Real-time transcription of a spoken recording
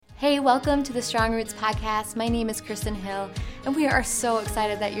Hey, welcome to the Strong Roots podcast. My name is Kristin Hill, and we are so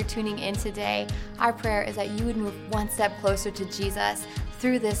excited that you're tuning in today. Our prayer is that you would move one step closer to Jesus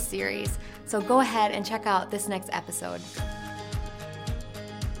through this series. So go ahead and check out this next episode.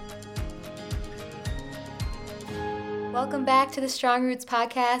 Welcome back to the Strong Roots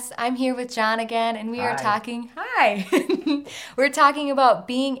podcast. I'm here with John again, and we are talking. Hi. We're talking about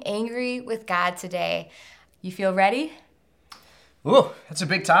being angry with God today. You feel ready? Ooh, that's a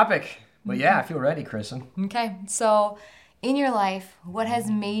big topic. But yeah, I feel ready, Kristin. Okay, so in your life, what has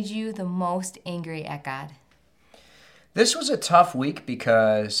made you the most angry at God? This was a tough week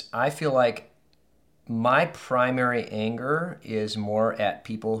because I feel like my primary anger is more at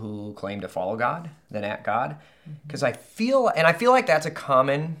people who claim to follow God than at God. Because I feel like that's a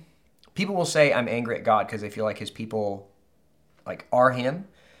common, people will say I'm angry at God because they feel like his people are him,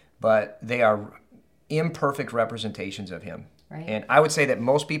 but they are imperfect representations of him. Right. And I would say that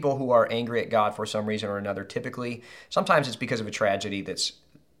most people who are angry at God for some reason or another, typically, sometimes it's because of a tragedy that's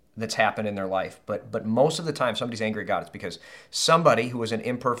happened in their life. But most of the time, somebody's angry at God, it's because somebody who was an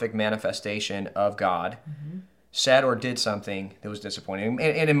imperfect manifestation of God said or did something that was disappointing.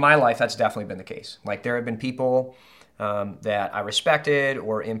 And in my life, that's definitely been the case. Like, there have been people that I respected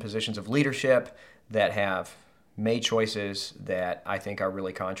or in positions of leadership that have made choices that I think are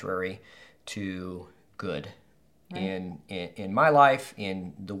really contrary to good. Right. In my life,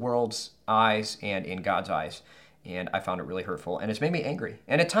 in the world's eyes, and in God's eyes. And I found it really hurtful, and it's made me angry.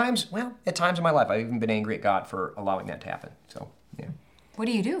 And at times in my life, I've even been angry at God for allowing that to happen. So, yeah. What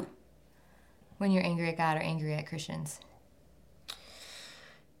do you do when you're angry at God or angry at Christians?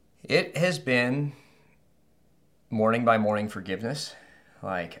 It has been morning by morning forgiveness.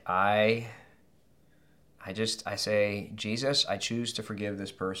 Like, I say, Jesus, I choose to forgive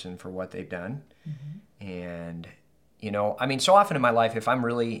this person for what they've done. And, so often in my life, if I'm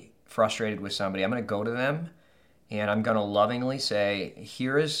really frustrated with somebody, I'm going to go to them and I'm going to lovingly say,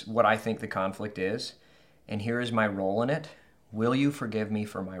 here is what I think the conflict is, and here is my role in it. Will you forgive me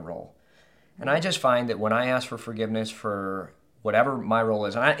for my role? And I just find that when I ask for forgiveness for whatever my role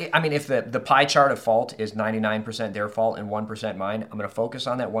is, and if the pie chart of fault is 99% their fault and 1% mine, I'm going to focus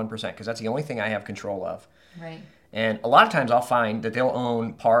on that 1% because that's the only thing I have control of. Right. And a lot of times I'll find that they'll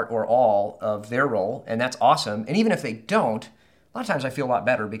own part or all of their role, and that's awesome. And even if they don't, a lot of times I feel a lot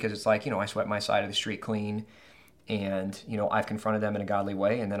better because it's like, I swept my side of the street clean, and, I've confronted them in a godly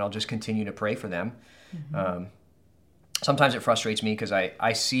way, and then I'll just continue to pray for them. Sometimes it frustrates me because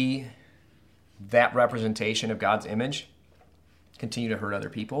I see that representation of God's image continue to hurt other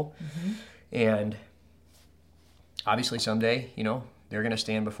people. And obviously someday, they're going to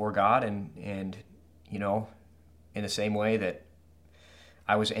stand before God and in the same way that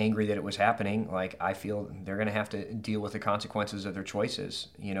I was angry that it was happening, like, I feel they're going to have to deal with the consequences of their choices,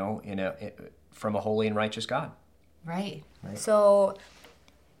 from a holy and righteous God. Right. So,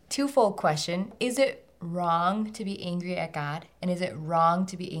 twofold question. Is it wrong to be angry at God? And is it wrong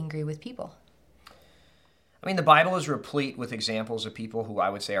to be angry with people? The Bible is replete with examples of people who I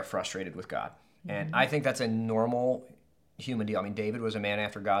would say are frustrated with God. And I think that's a normal human deal. David was a man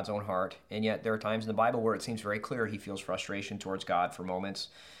after God's own heart, and yet there are times in the Bible where it seems very clear he feels frustration towards God for moments.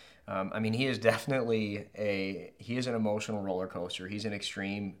 He is definitely he is an emotional roller coaster. He's an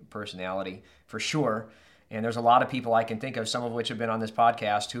extreme personality for sure. And there's a lot of people I can think of, some of which have been on this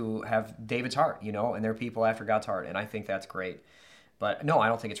podcast, who have David's heart, and they're people after God's heart. And I think that's great. But no, I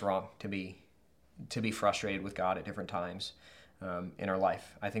don't think it's wrong to be frustrated with God at different times in our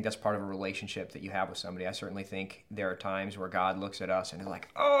life. I think that's part of a relationship that you have with somebody. I certainly think there are times where God looks at us and is like,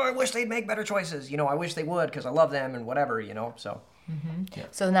 oh, I wish they'd make better choices. I wish they would because I love them and whatever, so. Yeah.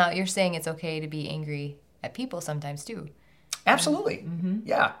 So now you're saying it's okay to be angry at people sometimes too. Absolutely.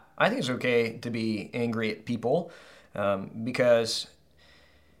 Yeah. I think it's okay to be angry at people because,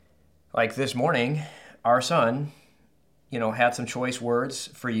 like, this morning, our son, had some choice words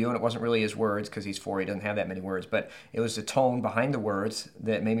for you, and it wasn't really his words because he's 4, he doesn't have that many words, but it was the tone behind the words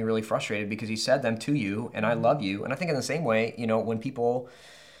that made me really frustrated because he said them to you, and I love you. And I think in the same way, when people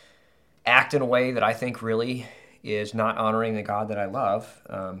act in a way that I think really is not honoring the God that I love,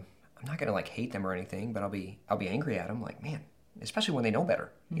 I'm not going to hate them or anything, but I'll be angry at them, like, man, especially when they know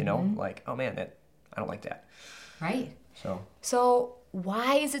better, like, oh man, I don't like that. Right. So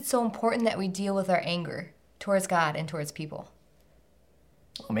why is it so important that we deal with our anger towards God and towards people?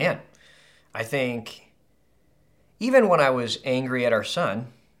 Oh man, I think even when I was angry at our son,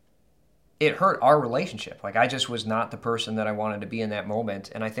 it hurt our relationship. Like, I just was not the person that I wanted to be in that moment.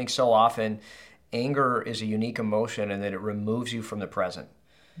 And I think so often anger is a unique emotion and that it removes you from the present.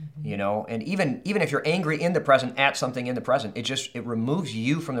 You know, and even if you're angry in the present at something in the present, it removes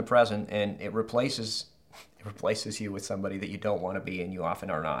you from the present, and it replaces you with somebody that you don't want to be, and you often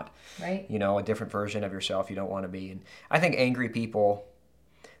are not. Right. You know, a different version of yourself you don't want to be. And I think angry people,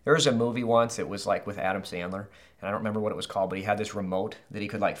 there was a movie once that was like with Adam Sandler, and I don't remember what it was called, but he had this remote that he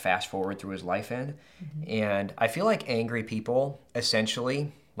could like fast forward through his life in. And I feel like angry people,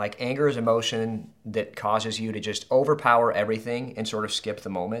 essentially, like anger is emotion that causes you to just overpower everything and sort of skip the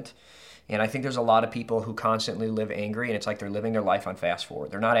moment. And I think there's a lot of people who constantly live angry, and it's like they're living their life on fast forward.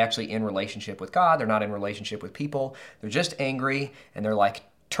 They're not actually in relationship with God. They're not in relationship with people. They're just angry, and they're like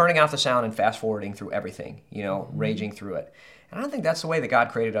turning off the sound and fast forwarding through everything, you know, raging through it. And I don't think that's the way that God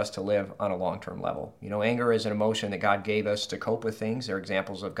created us to live on a long-term level. You know, anger is an emotion that God gave us to cope with things. There are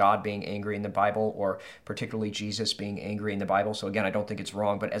examples of God being angry in the Bible, or particularly Jesus being angry in the Bible. So again, I don't think it's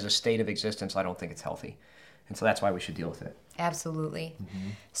wrong, but as a state of existence, I don't think it's healthy. And so that's why we should deal with it. Absolutely.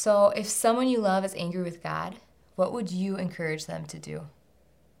 So if someone you love is angry with God, what would you encourage them to do?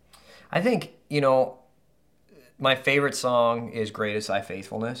 I think, you know, my favorite song is Great Is Thy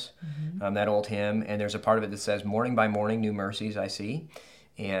Faithfulness, that old hymn, and there's a part of it that says, morning by morning, new mercies I see.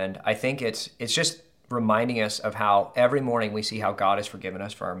 And I think it's just reminding us of how every morning we see how God has forgiven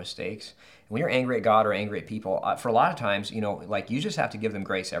us for our mistakes. And when you're angry at God or angry at people, for a lot of times, you know, like you just have to give them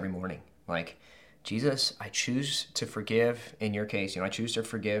grace every morning. Like, Jesus, I choose to forgive, in your case, you know, I choose to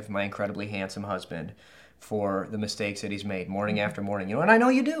forgive my incredibly handsome husband for the mistakes that he's made morning after morning, you know, and I know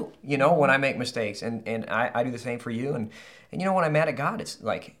you do, you know, when I make mistakes, and I do the same for you, and you know, when I'm mad at God, it's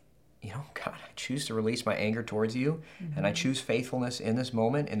like, you know, God, I choose to release my anger towards you, and I choose faithfulness in this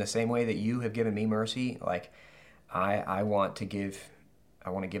moment in the same way that you have given me mercy. Like, I want to give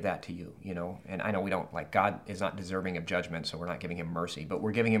that to you, you know, and I know we don't, like, God is not deserving of judgment, so we're not giving him mercy, but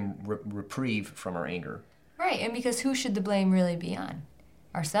we're giving him reprieve from our anger. Right, and because who should the blame really be on?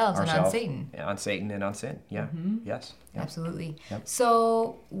 Ourselves and on Satan. Yeah, on Satan and on sin, yeah, yes. Yeah. Absolutely. Yep.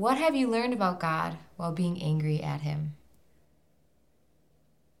 So what have you learned about God while being angry at him?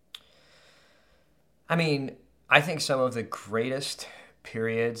 I mean, I think some of the greatest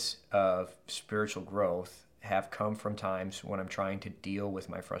periods of spiritual growth have come from times when I'm trying to deal with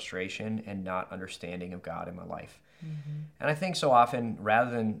my frustration and not understanding of God in my life. And I think so often,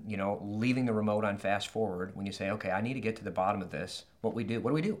 rather than, you know, leaving the remote on fast forward, when you say, okay, I need to get to the bottom of this, what do we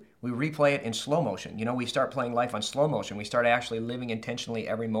do? We replay it in slow motion. You know, we start playing life on slow motion. We start actually living intentionally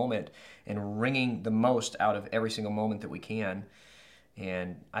every moment and wringing the most out of every single moment that we can.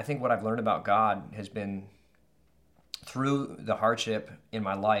 And I think what I've learned about God has been, through the hardship in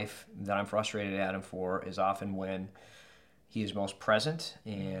my life that I'm frustrated at him for, is often when he is most present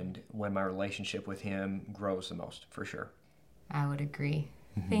and when my relationship with him grows the most, for sure. I would agree.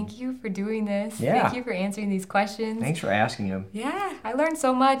 Thank you for doing this. Yeah. Thank you for answering these questions. Thanks for asking them. Yeah, I learned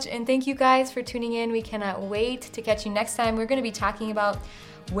so much. And thank you guys for tuning in. We cannot wait to catch you next time. We're going to be talking about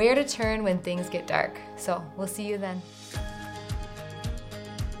where to turn when things get dark. So we'll see you then.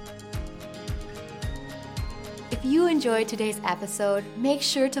 If you enjoyed today's episode, make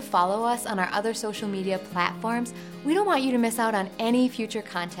sure to follow us on our other social media platforms. We don't want you to miss out on any future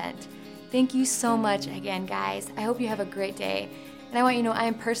content. Thank you so much again, guys. I hope you have a great day. And I want you to know I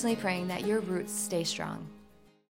am personally praying that your roots stay strong.